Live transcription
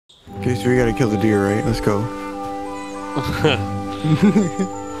Okay, so we gotta kill the deer, right? Let's go.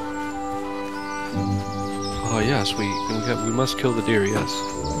 Oh yes, we must kill the deer. Yes.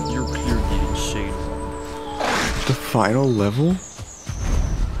 You're clearly insane. The final level?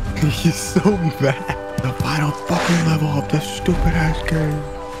 He's so mad. The final fucking level of this stupid ass game.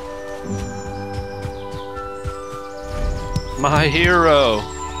 My hero.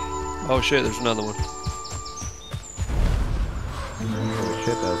 Oh shit, there's another one. Holy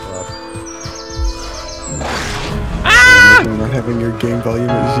shit, that's loud. Ah! Not having your game volume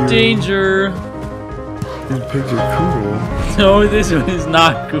at 0. Danger! These pigs are cool. No, this one is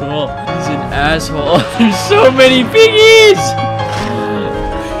not cool. He's an asshole. There's so many piggies!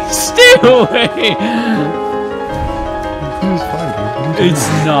 Stay away! It's fine, dude. It's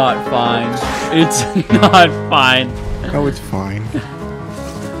not fine. It's not fine. Oh, it's fine.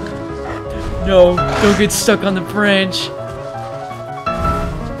 No, don't get stuck on the branch.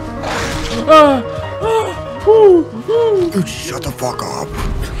 Dude, shut the fuck up.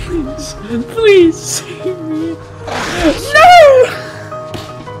 Please, please save me. No!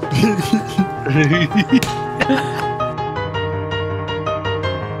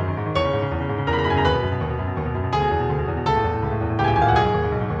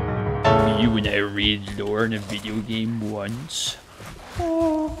 You and I read lore in a video game once.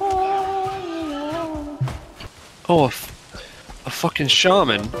 Oh, a fucking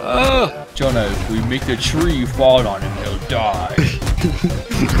shaman. Jonah, if we make the tree fall on him, he'll die.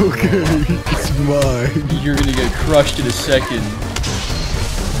 Okay, it's mine. You're gonna get crushed in a second.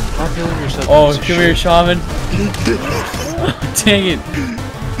 Yourself Oh, come here, Shaman. Dang it.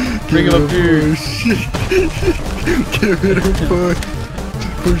 Bring him up here. Give it a push.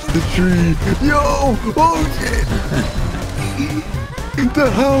 Push the tree. Yo! Oh shit! The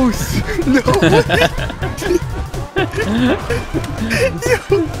house! No!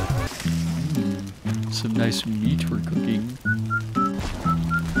 Some nice meat we're cooking.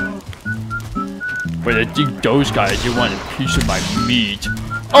 But I think those guys, they want a piece of my meat.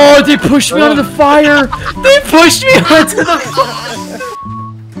 Oh, they pushed me onto the fire! They pushed me onto the fire!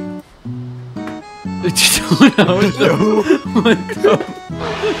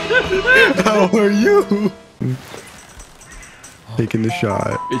 How are you? Taking the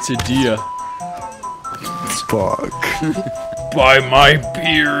shot. It's a deer. Fuck. By my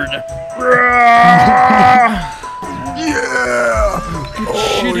beard. Yeah!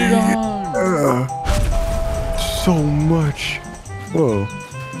 Shit it on. So much. Whoa.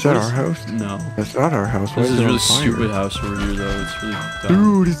 Is that our house? No. That's not our house. Why This is it a really on fire? stupid house over here, though. It's really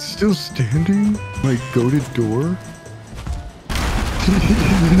dumb. Dude, it's still standing? My goated door?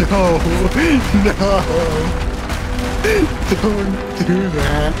 No. No. Don't do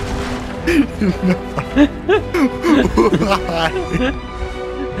that. No.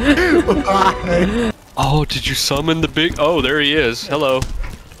 Why? Oh, did you summon the big? Oh, there he is. Hello.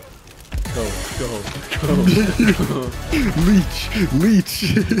 Go. Leech.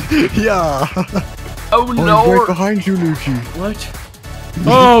 Yeah. Oh Oh, no. he's right behind you, Nucci. What?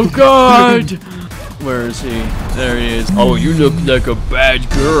 Oh god! Where is he? There he is. Oh, you look like a bad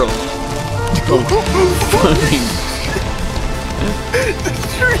girl. Oh, funny.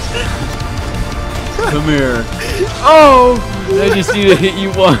 Come here. Oh! I just need to hit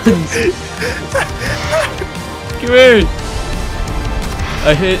you once. Come here.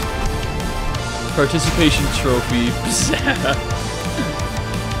 I hit participation trophy.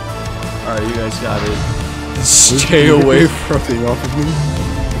 Alright, you guys got it. Stay away from Stay off of me.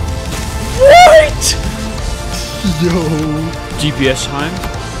 What? Yo. DPS time?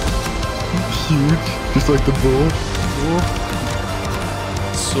 Huge. Just like the bull.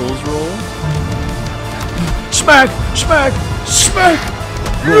 Souls roll. Smack! Smack! Smack!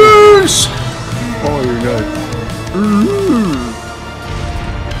 Yes! Oh, you're nuts.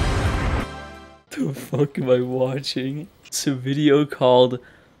 The fuck am I watching? It's a video called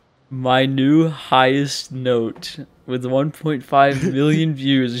My New Highest Note with 1.5 million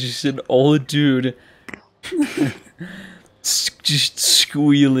views. It's just an old dude just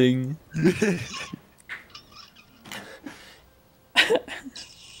squealing.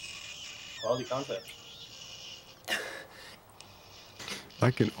 Quality content. I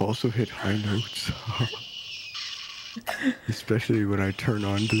can also hit high notes. Especially when I turn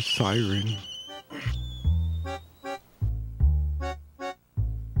on the siren.